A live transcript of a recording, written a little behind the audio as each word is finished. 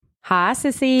Hi,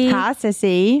 Sissy. Hi,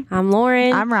 Sissy. I'm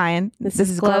Lauren. I'm Ryan. This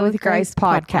is Glow with Grace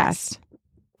podcast.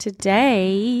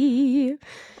 Today,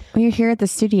 We're here at the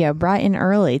studio bright and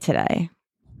early today.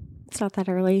 it's not that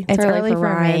early. It's early for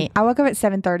Ryan. me. I woke up at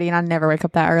 7:30 and I never wake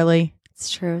up that early. It's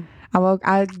true.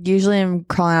 I usually am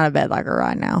crawling out of bed like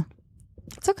right now.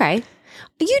 It's okay.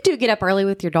 You do get up early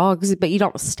with your dogs, but you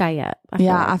don't stay up.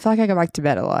 I feel I go back to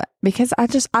bed a lot because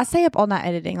I stay up all night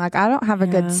editing. Like I don't have a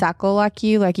good cycle like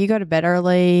you. Like you go to bed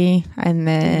early and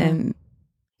then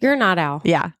You're a night owl.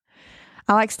 I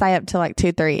like stay up till like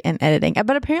 2-3 and editing.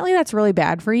 But apparently that's really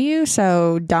bad for you.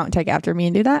 So don't take after me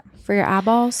and do that. For your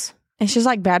eyeballs. It's just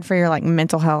like bad for your like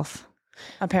mental health.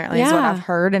 Apparently is what I've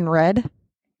heard and read.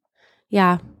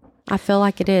 Yeah. I feel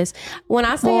like it is. When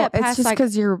I stay up past it's just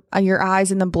because your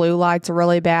eyes and the blue lights are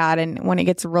really bad, and when it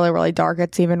gets really, really dark,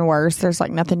 it's even worse. There's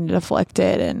like nothing to deflect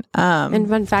it, and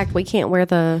fun fact, we can't wear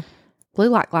the blue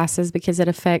light glasses because it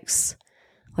affects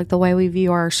like the way we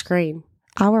view our screen.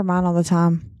 I wear mine all the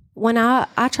time. When I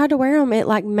tried to wear them, it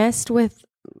like messed with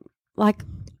like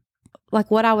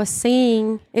what I was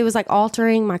seeing. It was like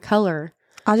altering my color.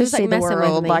 I just like see the messing with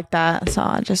world me. like that, so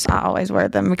I always wear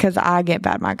them because I get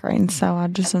bad migraines. So I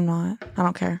just am not. I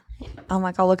don't care. I'm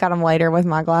like I'll look at them later with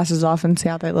my glasses off and see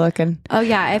how they look, and Oh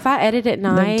yeah, if I edit at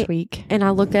night tweak. and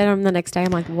I look at them the next day,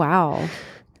 I'm like, wow.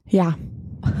 Yeah,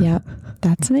 yep,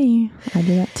 that's me. I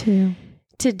do that too.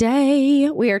 Today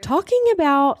we are talking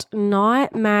about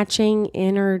not matching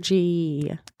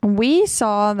energy. We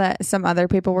saw that some other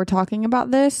people were talking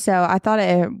about this, so I thought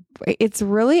it's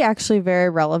really actually very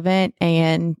relevant,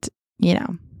 and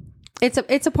It's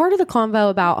a part of the convo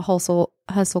about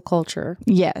hustle culture.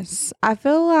 yes, I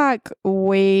feel like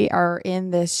we are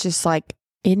in this just like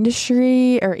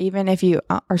industry, or even if you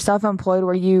are self-employed,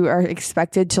 where you are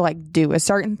expected to like do a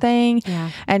certain thing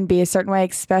and be a certain way,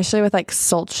 especially with like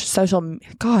social.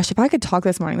 Gosh, if I could talk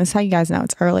this morning, this is how you guys know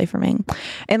it's early for me.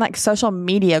 And like social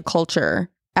media culture,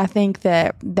 I think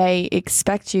that they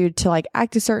expect you to like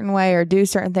act a certain way or do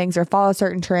certain things or follow a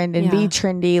certain trend and be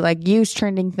trendy, like use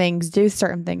trending things, do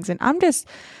certain things. And I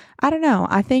don't know.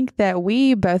 I think that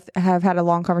we both have had a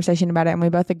long conversation about it, and we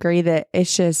both agree that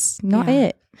it's just not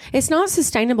it. It's not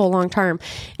sustainable long term.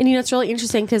 And it's really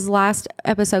interesting because last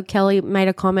episode, Kelly made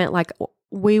a comment like,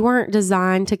 we weren't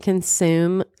designed to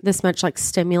consume this much like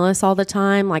stimulus all the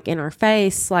time, like in our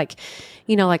face, like,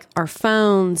 like our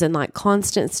phones and like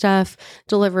constant stuff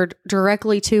delivered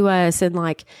directly to us. And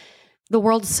like the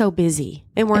world is so busy,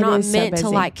 and we're not meant to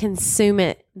like consume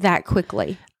it that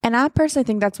quickly. And I personally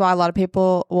think that's why a lot of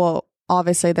people, well,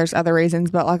 obviously there's other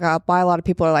reasons, but like why a lot of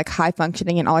people are like high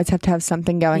functioning and always have to have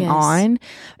something going on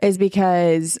is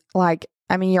because like,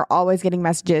 I mean, you're always getting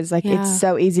messages. Like it's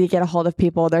so easy to get a hold of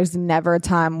people. There's never a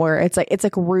time where it's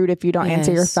like rude if you don't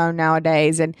answer your phone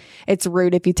nowadays. And it's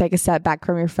rude if you take a step back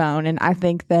from your phone. And I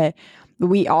think that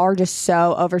we are just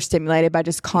so overstimulated by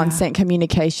just constant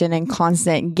communication and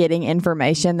constant getting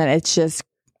information that it's just,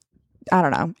 I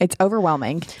don't know. It's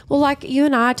overwhelming. Well, like you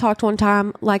and I talked one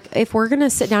time, like if we're going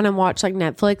to sit down and watch like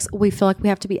Netflix, we feel like we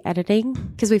have to be editing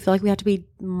because we feel like we have to be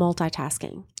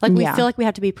multitasking. Like we feel like we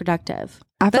have to be productive.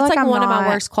 I feel That's like I'm one of my not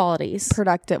worst qualities.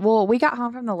 Productive. Well, we got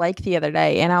home from the lake the other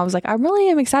day, and I was like, I really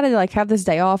am excited to like have this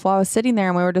day off. While I was sitting there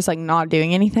and we were just like not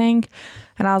doing anything.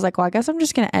 And I was like, well, I guess I'm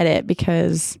just going to edit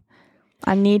because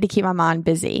I need to keep my mind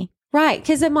busy. Right.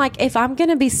 Because I'm like, if I'm going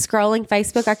to be scrolling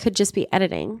Facebook, I could just be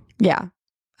editing. Yeah.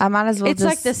 I might as well It's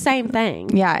like the same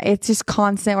thing. Yeah, it's just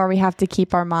constant where we have to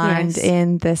keep our mind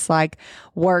in this like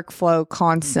workflow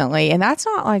constantly. And that's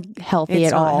not like healthy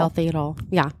at all. It's not healthy at all.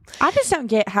 Yeah. I just don't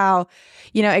get how,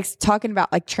 it's talking about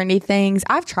like trendy things.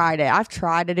 I've tried it. I've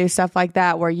tried to do stuff like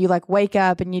that where you like wake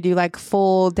up and you do like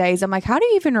full days. I'm like, how do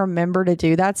you even remember to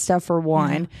do that stuff for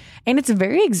one? And it's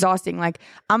very exhausting. Like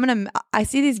I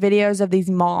see these videos of these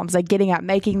moms like getting up,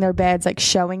 making their beds, like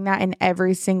showing that in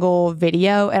every single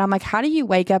video. And I'm like, how do you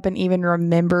wake up and even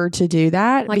remember to do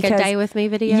that? Like a day with me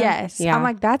video? Yes. Yeah. I'm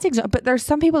like, that's exhausting. But there's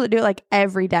some people that do it like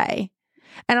every day.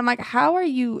 And I'm like, how are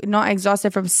you not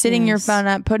exhausted from sitting your phone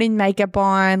up, putting makeup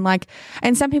on? Like,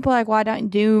 and some people are like, well, I don't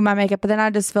do my makeup. But then I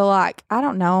just feel like, I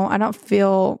don't know. I don't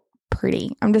feel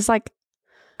pretty. I'm just like,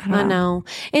 I know.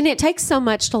 And it takes so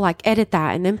much to like edit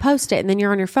that and then post it. And then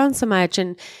you're on your phone so much.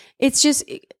 And it's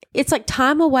like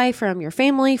time away from your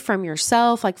family, from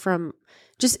yourself, like from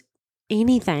just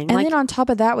anything. And then on top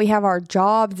of that, we have our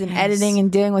jobs and editing and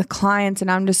dealing with clients.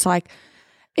 And I'm just like,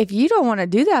 if you don't want to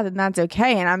do that, then that's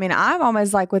okay. And I mean, I'm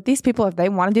almost like with these people, if they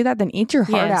want to do that, then eat your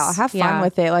heart out, have fun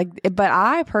with it. Like, but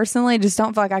I personally just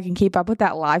don't feel like I can keep up with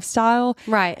that lifestyle.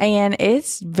 Right. And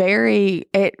it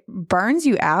burns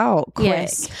you out quick.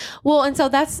 Yes. Well, and so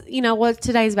that's, what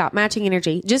today's about, matching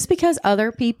energy. Just because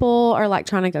other people are like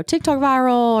trying to go TikTok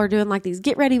viral or doing like these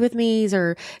get ready with me's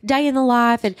or day in the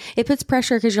life, and it puts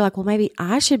pressure because you're like, well, maybe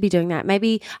I should be doing that.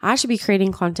 Maybe I should be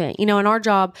creating content. In our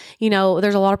job,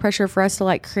 there's a lot of pressure for us to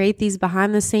like create these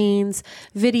behind the scenes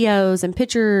videos and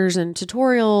pictures and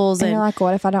tutorials. And you're like,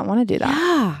 what if I don't want to do that?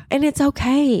 Yeah. And it's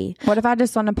okay. What if I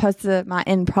just want to post my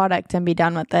end product and be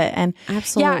done with it? And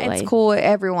absolutely. Yeah, it's cool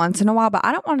every once in a while, but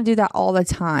I don't want to do that all the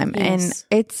time. Yes.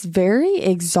 And it's very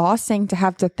exhausting to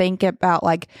have to think about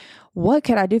like, what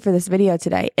could I do for this video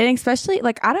today? And especially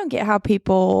like, I don't get how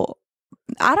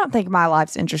I don't think my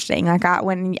life's interesting. Like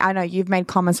when I know you've made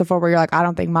comments before where you're like, I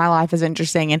don't think my life is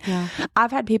interesting. And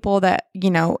I've had people that,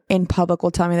 in public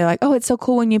will tell me, they're like, oh, it's so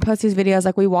cool when you post these videos.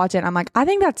 Like we watch it. And I'm like, I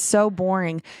think that's so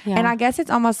boring. Yeah. And I guess it's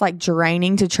almost like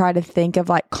draining to try to think of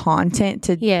like content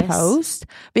to post,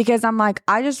 because I'm like,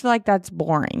 I just feel like that's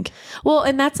boring. Well,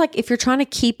 and that's like, if you're trying to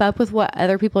keep up with what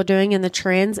other people are doing and the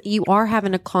trends, you are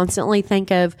having to constantly think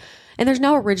of, and there's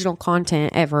no original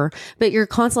content ever, but you're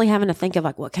constantly having to think of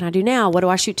like, what can I do now? What do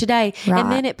I shoot today? Right.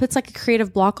 And then it puts like a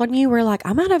creative block on you where like,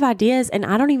 I'm out of ideas and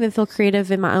I don't even feel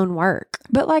creative in my own work.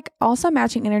 But like also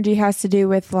matching energy has to do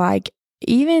with like,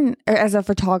 even as a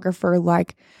photographer,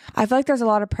 like I feel like there's a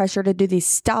lot of pressure to do these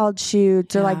styled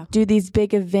shoots or like do these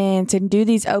big events and do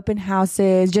these open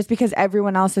houses just because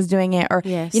everyone else is doing it, or,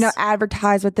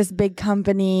 advertise with this big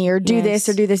company or do this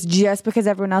or do this just because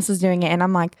everyone else is doing it. And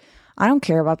I'm like, I don't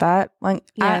care about that. Like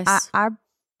I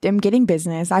am getting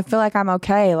business. I feel like I'm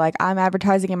okay. Like I'm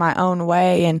advertising in my own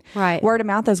way, and word of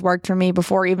mouth has worked for me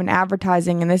before even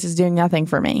advertising, and this is doing nothing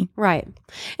for me. Right.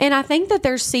 And I think that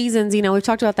there's seasons, we've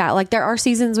talked about that. Like there are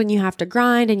seasons when you have to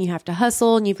grind and you have to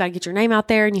hustle and you've got to get your name out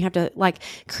there and you have to like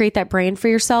create that brand for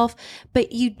yourself,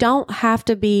 but you don't have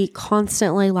to be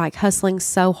constantly like hustling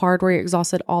so hard where you're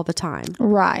exhausted all the time.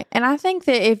 Right. And I think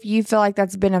that if you feel like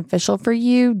that's beneficial for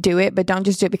you, do it, but don't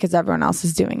just do it because everyone else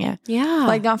is doing it. Yeah.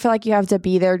 Like don't feel like you have to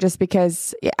be there just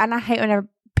because. And I hate whenever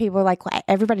people are like, well,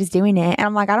 everybody's doing it. And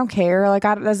I'm like, I don't care. Like,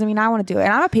 that doesn't mean I want to do it.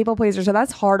 And I'm a people pleaser. So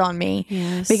that's hard on me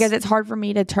because it's hard for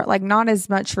me to turn, like, not as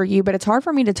much for you, but it's hard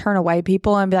for me to turn away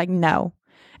people and be like, no,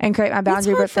 and create my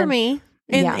boundary. It's hard for me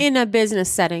in a business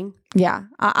setting. Yeah.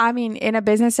 I mean, in a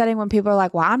business setting, when people are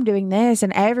like, well, I'm doing this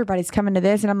and everybody's coming to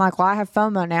this. And I'm like, well, I have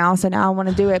FOMO now. So now I want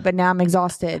to do it, but now I'm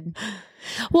exhausted.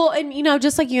 Well, and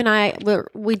just like you and I,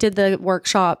 we did the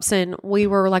workshops and we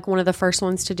were like one of the first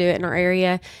ones to do it in our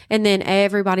area. And then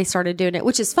everybody started doing it,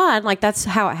 which is fun. Like that's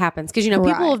how it happens. Cause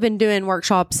people have been doing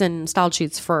workshops and styled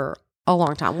shoots for a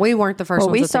long time. We weren't the first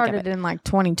ones. We started in like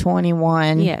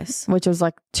 2021. Yes. Which was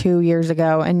like 2 years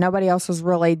ago. And nobody else was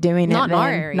really doing it. Not in our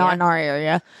area. Not in our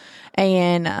area.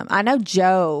 And I know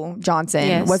Joe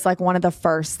Johnson was like one of the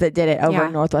first that did it over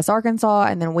in Northwest Arkansas.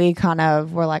 And then we kind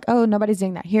of were like, oh, nobody's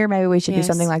doing that here. Maybe we should do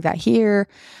something like that here,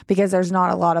 because there's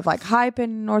not a lot of like hype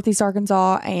in Northeast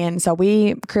Arkansas. And so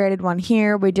we created one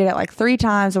here. We did it like 3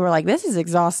 times. And we're like, this is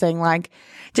exhausting. Like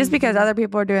just because other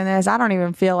people are doing this, I don't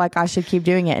even feel like I should keep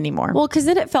doing it anymore. Well, because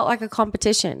then it felt like a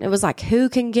competition. It was like, who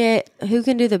can do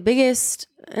the biggest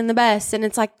and the best. And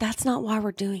it's like, that's not why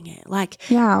we're doing it. Like,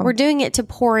 we're doing it to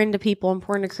pour into people and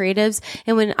pour into creatives.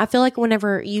 And when I feel like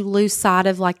whenever you lose sight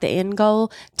of like the end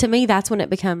goal, to me, that's when it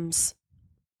becomes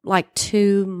like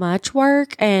too much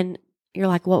work. And you're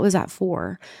like, what was that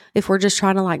for? If we're just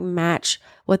trying to like match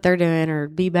what they're doing or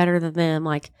be better than them,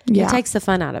 like it takes the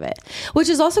fun out of it, which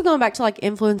is also going back to like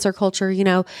influencer culture,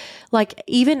 like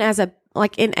even as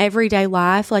like in everyday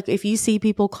life, like if you see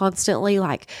people constantly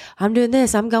like, I'm doing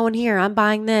this, I'm going here, I'm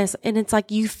buying this. And it's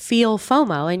like, you feel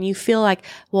FOMO and you feel like,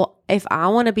 well, if I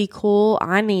want to be cool,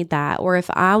 I need that. Or if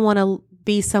I want to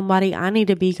be somebody, I need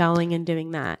to be going and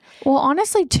doing that. Well,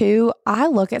 honestly too, I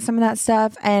look at some of that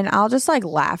stuff and I'll just like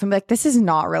laugh and be like, this is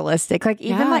not realistic. Like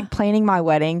even like planning my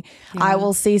wedding, I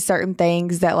will see certain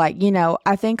things that like,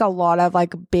 I think a lot of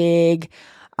like big,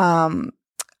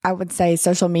 I would say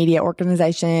social media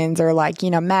organizations or like,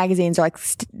 magazines or like,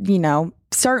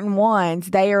 certain ones,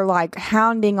 they are like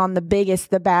hounding on the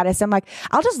biggest, the baddest. I'm like,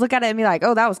 I'll just look at it and be like,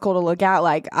 oh, that was cool to look at.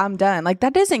 Like I'm done. Like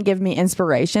that doesn't give me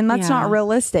inspiration. That's not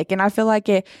realistic. And I feel like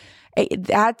it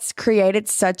that's created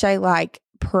such a like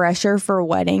pressure for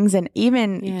weddings and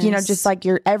even, you know, just like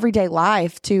your everyday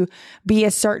life to be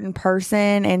a certain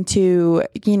person and to,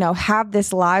 you know, have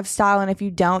this lifestyle. And if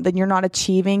you don't, then you're not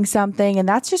achieving something. And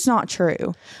that's just not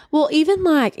true. Well, even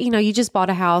like, you know, you just bought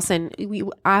a house and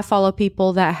I follow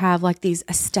people that have like these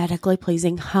aesthetically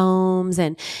pleasing homes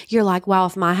and you're like, wow,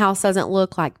 if my house doesn't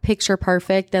look like picture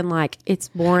perfect, then like it's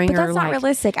boring. But that's or not like,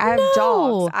 realistic. I have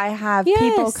dogs. I have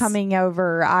people coming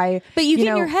over. But you get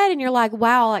in your head and you're like,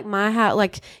 wow, like my house,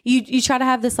 like you try to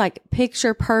have this like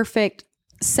picture perfect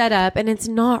setup and it's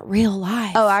not real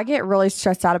life. Oh, I get really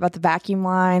stressed out about the vacuum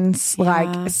lines,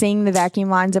 like seeing the vacuum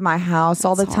lines in my house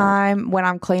all the time when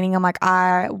I'm cleaning. I'm like,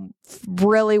 I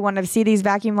really want to see these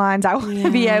vacuum lines. I want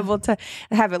to be able to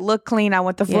have it look clean. I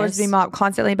want the floors to be mopped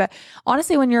constantly. But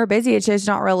honestly, when you're busy, it's just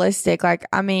not realistic. Like,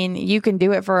 I mean, you can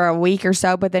do it for a week or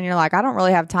so, but then you're like, I don't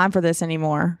really have time for this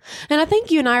anymore. And I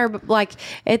think you and I are like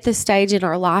at this stage in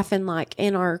our life and like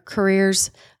in our careers,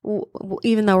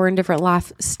 even though we're in different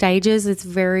life stages, it's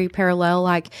very parallel.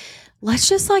 Like, let's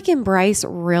just like embrace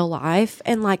real life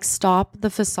and like stop the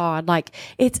facade. Like,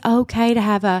 it's okay to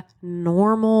have a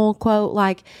normal, quote,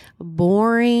 like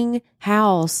boring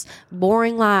house,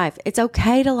 boring life. It's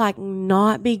okay to like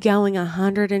not be going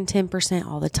 110%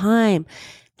 all the time.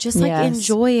 Just like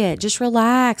enjoy it. Just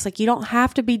relax. Like, you don't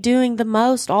have to be doing the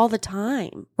most all the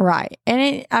time. Right.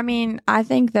 And I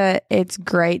think that it's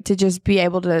great to just be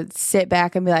able to sit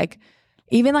back and be like,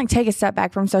 even like take a step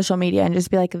back from social media and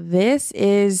just be like, this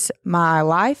is my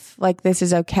life. Like, this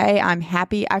is okay. I'm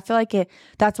happy. I feel like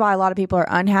that's why a lot of people are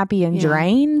unhappy and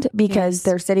drained because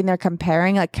they're sitting there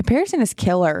comparing. Like, comparison is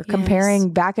killer. Comparing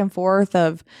back and forth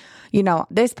of, you know,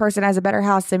 this person has a better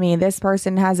house than me. This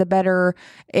person has a better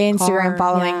Instagram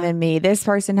following than me. This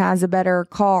person has a better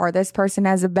car. This person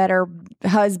has a better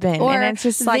husband. And it's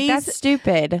just like, that's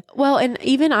stupid. Well, and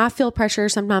even I feel pressure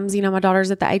sometimes. You know, my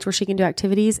daughter's at the age where she can do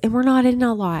activities and we're not in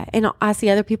a lot. And I see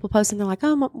other people posting, they're like,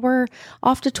 oh, we're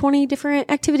off to 20 different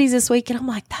activities this week. And I'm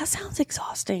like, that sounds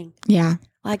exhausting. Yeah.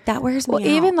 Like, that wears me out.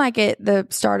 Even like at the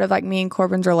start of like me and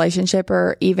Corbin's relationship,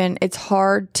 or even it's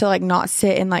hard to like not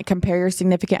sit and like compare your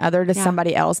significant other to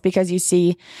somebody else because you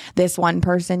see this one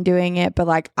person doing it. But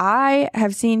like, I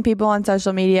have seen people on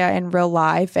social media in real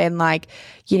life and like,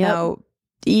 you know,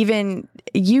 even,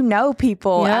 you know,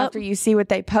 people after you see what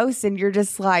they post and you're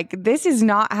just like, this is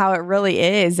not how it really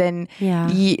is. And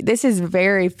this is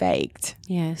very faked.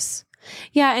 Yes.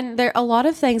 Yeah. And there are a lot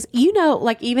of things, you know,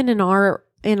 like even in our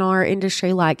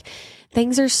industry, like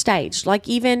things are staged. Like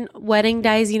even wedding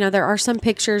days, you know, there are some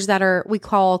pictures that are, we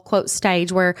call quote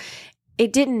stage, where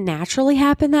it didn't naturally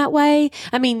happen that way.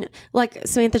 I mean, like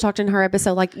Samantha talked in her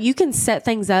episode, like you can set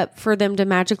things up for them to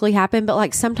magically happen, but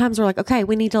like sometimes we're like, okay,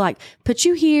 we need to like put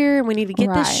you here and we need to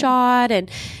get this shot.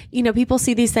 And, you know, people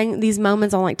see these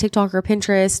moments on like TikTok or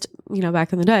Pinterest, you know,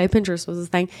 back in the day, Pinterest was a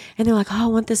thing. And they're like, oh, I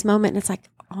want this moment. And it's like,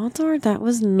 odds are that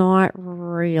was not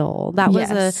real. That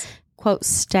was a quote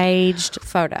staged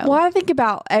photo. Well, I think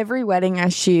about every wedding I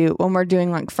shoot when we're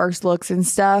doing like first looks and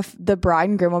stuff, the bride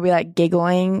and groom will be like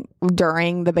giggling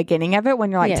during the beginning of it when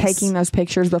you're like taking those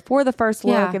pictures before the first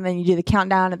look and then you do the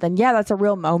countdown and then that's a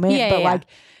real moment. But like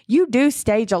you do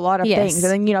stage a lot of things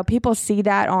and then, you know, people see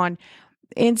that on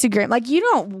Instagram. Like, you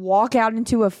don't walk out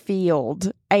into a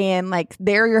field and like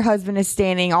there your husband is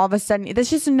standing all of a sudden.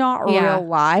 That's just not real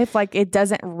life. Like, it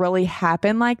doesn't really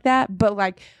happen like that. But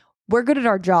like, we're good at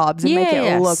our jobs and make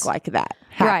it look like that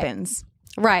happens.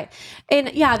 Right. And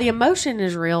the emotion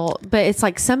is real, but it's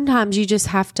like sometimes you just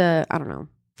have to, I don't know.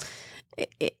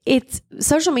 It's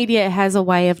social media has a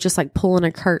way of just like pulling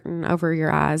a curtain over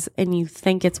your eyes and you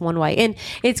think it's one way. And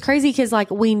it's crazy because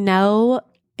like we know,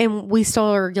 and we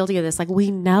still are guilty of this, like we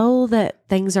know that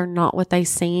things are not what they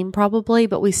seem probably,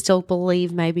 but we still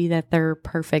believe maybe that they're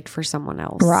perfect for someone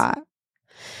else. Right.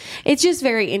 It's just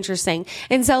very interesting.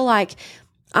 And so like,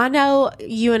 I know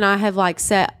you and I have like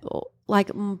set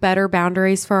like better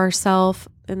boundaries for ourselves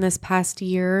in this past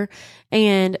year.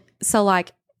 And so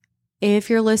like,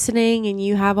 if you're listening and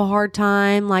you have a hard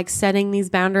time like setting these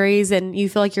boundaries and you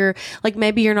feel like you're like,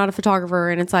 maybe you're not a photographer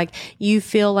and it's like you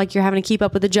feel like you're having to keep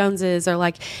up with the Joneses, or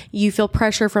like you feel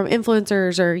pressure from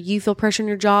influencers, or you feel pressure in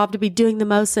your job to be doing the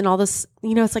most and all this,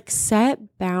 you know, it's like set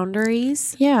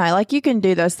boundaries. Yeah. Like you can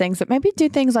do those things, but maybe do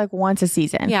things like once a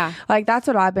season. Yeah. Like that's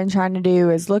what I've been trying to do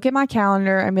is look at my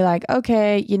calendar and be like,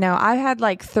 okay, you know, I've had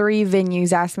like 3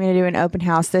 venues ask me to do an open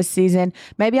house this season.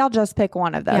 Maybe I'll just pick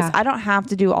one of those. Yeah. I don't have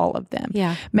to do all of them.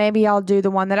 Yeah. Maybe I'll do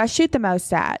the one that I shoot the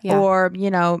most at. Yeah. Or,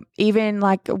 you know, even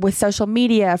like with social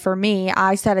media for me,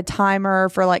 I set a timer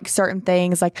for like certain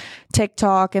things like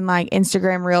TikTok and like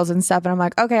Instagram reels and stuff. And I'm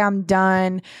like, okay, I'm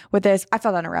done with this. I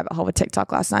fell down a rabbit hole with TikTok.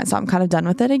 TikTok last night, so I'm kind of done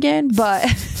with it again. But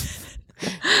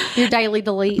your daily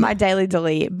delete. My daily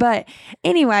delete. But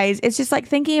anyways, it's just like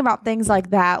thinking about things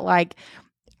like that. Like,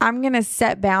 I'm going to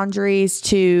set boundaries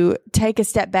to take a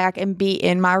step back and be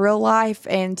in my real life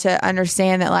and to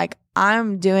understand that, like,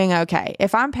 I'm doing okay.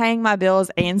 If I'm paying my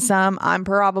bills and some, I'm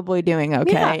probably doing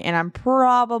okay. Yeah. And I'm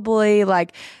probably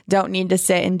like, don't need to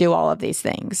sit and do all of these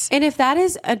things. And if that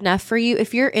is enough for you,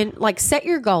 if you're in, like, set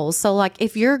your goals. So like,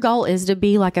 if your goal is to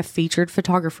be like a featured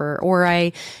photographer or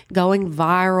a going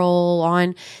viral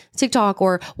on TikTok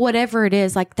or whatever it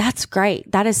is, like, that's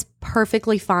great. That is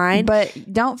perfectly fine. But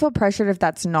don't feel pressured if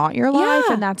that's not your life,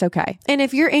 and that's okay. And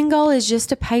if your end goal is just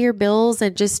to pay your bills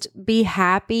and just be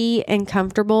happy and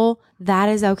comfortable, that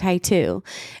is okay too.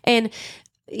 And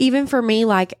even for me,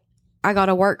 like, I got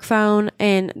a work phone,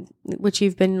 and which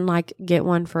you've been like, get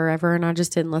one forever, and I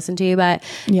just didn't listen to you. But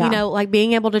you know, like,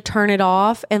 being able to turn it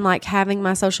off and like having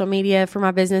my social media for my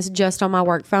business just on my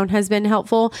work phone has been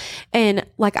helpful. And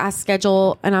like, I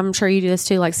schedule, and I'm sure you do this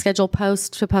too, like schedule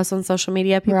posts to post on social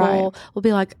media. People will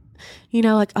be like, you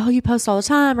know, like, oh, you post all the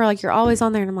time, or like, you're always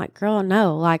on there. And I'm like, girl,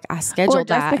 no, like, I scheduled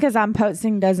that. Just because I'm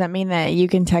posting doesn't mean that you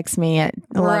can text me at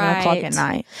 11 o'clock at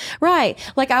night. Right.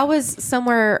 Like, I was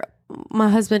somewhere, my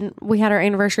husband, we had our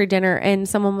anniversary dinner, and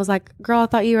someone was like, girl, I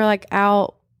thought you were like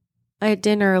out at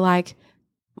dinner. Like,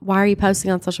 why are you posting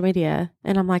on social media?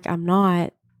 And I'm like, I'm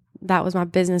not. That was my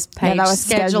business page. Yeah, that was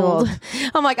scheduled.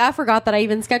 I'm like, I forgot that I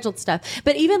even scheduled stuff.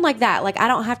 But even like that, like, I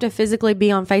don't have to physically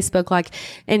be on Facebook, like,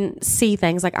 and see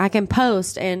things. Like, I can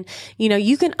post, and, you know,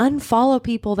 you can unfollow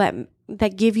people that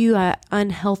give you a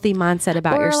unhealthy mindset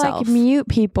about yourself. Or like mute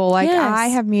people. Like, I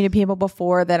have muted people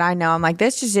before that I know I'm like,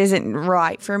 this just isn't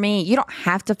right for me. You don't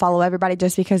have to follow everybody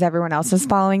just because everyone else is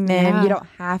following them. Yeah. You don't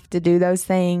have to do those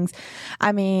things.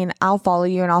 I mean, I'll follow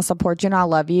you and I'll support you and I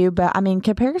love you. But I mean,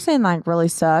 comparison like really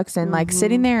sucks. And like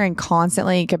sitting there and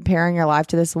constantly comparing your life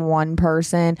to this one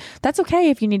person, that's okay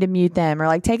if you need to mute them or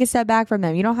like take a step back from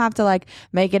them. You don't have to like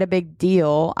make it a big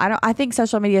deal. I think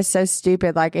social media is so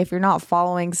stupid. Like, if you're not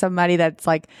following somebody that's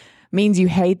like means you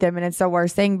hate them and it's the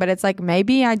worst thing, but it's like,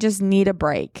 maybe I just need a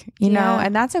break, you know,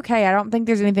 and that's okay. I don't think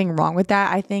there's anything wrong with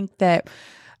that. I think that,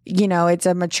 you know, it's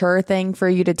a mature thing for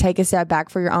you to take a step back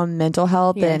for your own mental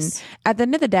health. Yes. And at the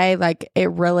end of the day, like,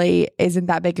 it really isn't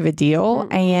that big of a deal,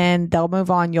 and they'll move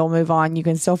on. You'll move on. You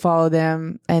can still follow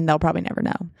them, and they'll probably never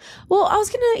know. Well, I was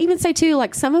going to even say too,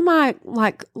 like, some of my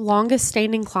like longest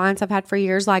standing clients I've had for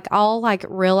years, like, I'll like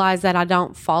realize that I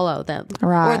don't follow them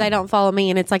or they don't follow me.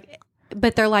 And it's like,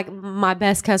 but they're like my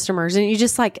best customers. And you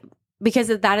just like, because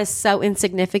that is so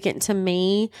insignificant to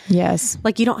me. Yes.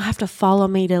 Like, you don't have to follow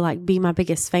me to like be my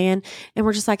biggest fan. And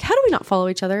we're just like, how do we not follow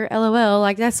each other? LOL.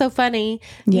 Like, that's so funny,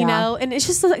 you know? And it's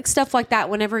just like stuff like that.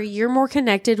 Whenever you're more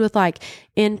connected with like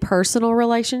in personal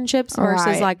relationships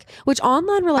versus like, which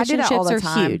online relationships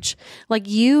are huge. Like,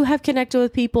 you have connected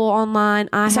with people online.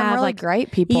 I have really like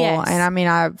great people. Yes. And I mean,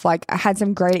 I've like had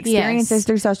some great experiences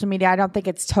through social media. I don't think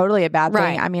it's totally a bad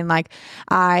thing. I mean, like,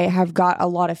 I have got a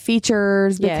lot of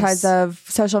features because of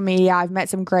social media. I've met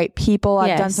some great people.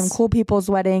 I've done some cool people's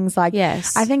weddings. Like,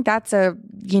 I think that's a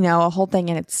whole thing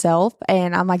in itself.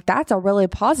 And I'm like, that's a really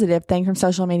positive thing from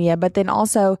social media. But then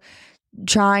also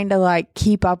trying to like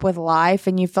keep up with life,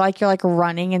 and you feel like you're like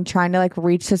running and trying to like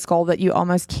reach this goal that you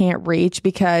almost can't reach,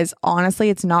 because honestly,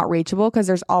 it's not reachable, because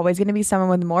there's always going to be someone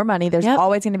with more money. There's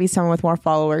always going to be someone with more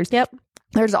followers.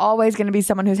 There's always going to be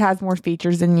someone who has more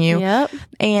features than you.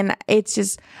 And it's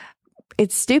just,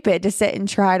 it's stupid to sit and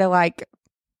try to like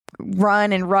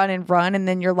run and run and run, and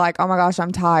then you're like, oh my gosh,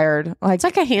 I'm tired. Like, it's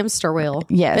like a hamster wheel.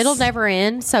 Yes. It'll never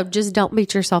end. So just don't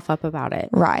beat yourself up about it.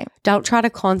 Right. Don't try to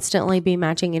constantly be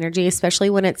matching energy, especially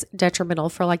when it's detrimental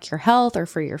for like your health or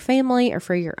for your family or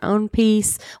for your own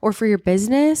peace or for your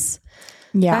business.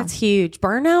 Yeah. That's huge.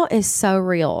 Burnout is so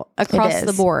real across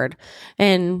the board.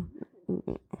 And,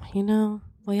 you know,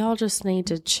 we all just need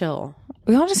to chill.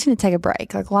 We all just need to take a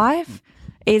break. Like, life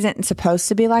isn't supposed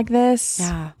to be like this.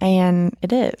 Yeah. And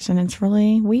it is. And it's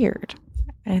really weird.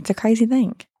 And it's a crazy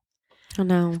thing. I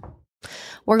know.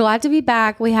 We're glad to be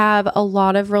back. We have a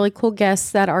lot of really cool guests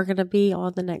that are going to be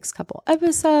on the next couple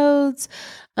episodes.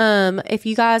 If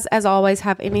you guys, as always,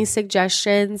 have any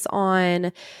suggestions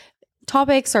on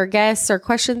topics or guests or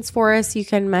questions for us, you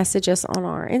can message us on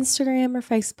our Instagram or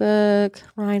Facebook.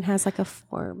 Ryan has like a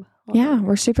form. Yeah,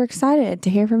 we're super excited to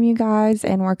hear from you guys,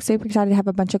 and we're super excited to have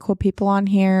a bunch of cool people on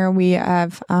here. We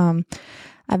have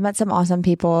I've met some awesome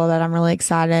people that I'm really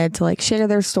excited to like share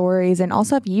their stories. And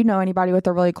also, if you know anybody with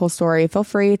a really cool story, feel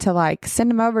free to like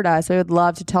send them over to us. We would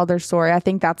love to tell their story. I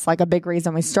think that's like a big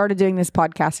reason we started doing this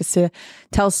podcast, is to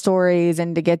tell stories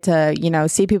and to get to, you know,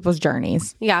 see people's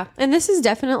journeys. Yeah. And this is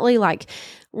definitely like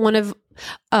one of,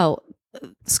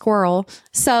 squirrel.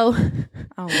 So,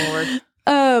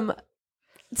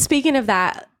 speaking of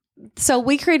that, so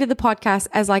we created the podcast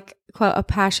as like, quote, a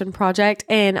passion project.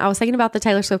 And I was thinking about the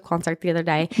Taylor Swift concert the other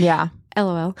day. Yeah.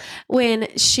 LOL.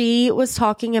 When she was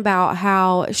talking about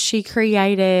how she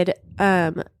created,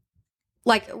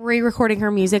 like re-recording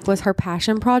her music was her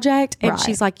passion project. And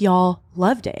she's like, y'all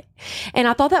loved it. And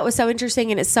I thought that was so interesting.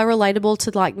 And it's so relatable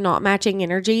to like not matching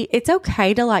energy. It's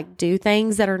okay to like do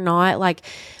things that are not like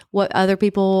what other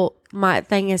people might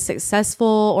think is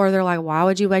successful, or they're like, why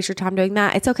would you waste your time doing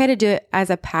that? It's okay to do it as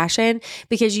a passion,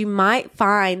 because you might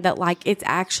find that like it's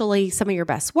actually some of your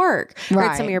best work, or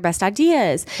it's some of your best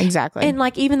ideas. Exactly. And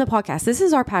like even the podcast, this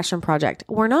is our passion project.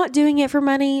 We're not doing it for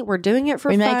money. We're doing it for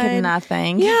fun. We make it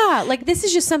nothing. Yeah. Like this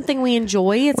is just something we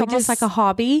enjoy. It's almost like a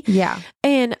hobby. Yeah.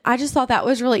 And I just thought that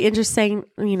was really interesting.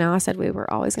 You know, I said we were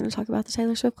always going to talk about the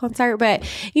Taylor Swift concert, but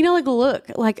you know, like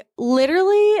look, like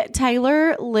literally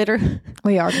Taylor,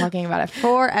 we are talking about it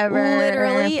forever.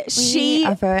 Literally, she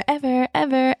forever,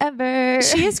 ever.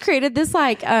 She has created this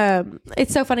like,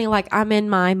 it's so funny. Like I'm in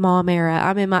my mom era.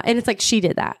 And it's like she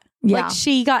did that. Yeah. Like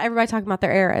she got everybody talking about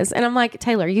their eras. And I'm like,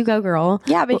 Taylor, you go, girl.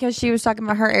 Yeah, because she was talking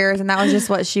about her eras, and that was just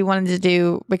what she wanted to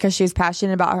do because she was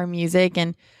passionate about her music.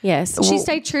 And yes, she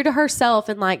stayed true to herself.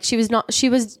 And like she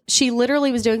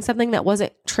literally was doing something that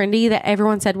wasn't trendy, that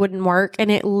everyone said wouldn't work.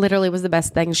 And it literally was the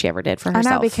best thing she ever did for herself.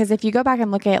 I know, because if you go back and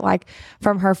look at like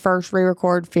from her first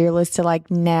re-record Fearless to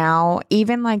like now,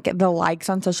 even like the likes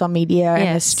on social media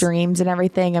and the streams and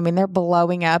everything, I mean, they're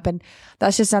blowing up. And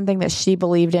that's just something that she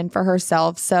believed in for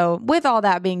herself. So with all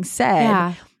that being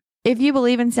said, if you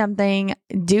believe in something,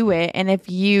 do it. And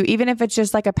even if it's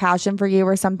just like a passion for you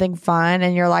or something fun,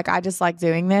 and you're like, I just like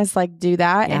doing this, like do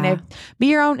that. Yeah. And be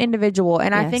your own individual.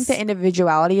 And I think that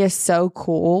individuality is so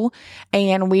cool.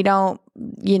 And we don't,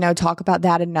 you know, talk about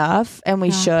that enough. And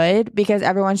we should, because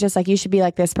everyone's just like, you should be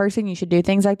like this person. You should do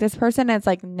things like this person. And it's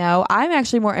like, no, I'm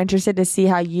actually more interested to see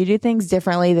how you do things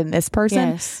differently than this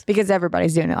person, because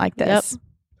everybody's doing it like this. Yep.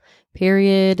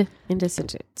 Period. End of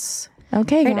sentence.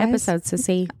 Okay, Great guys. episode,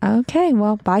 Sissy. Okay,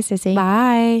 well, bye, Sissy.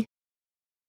 Bye.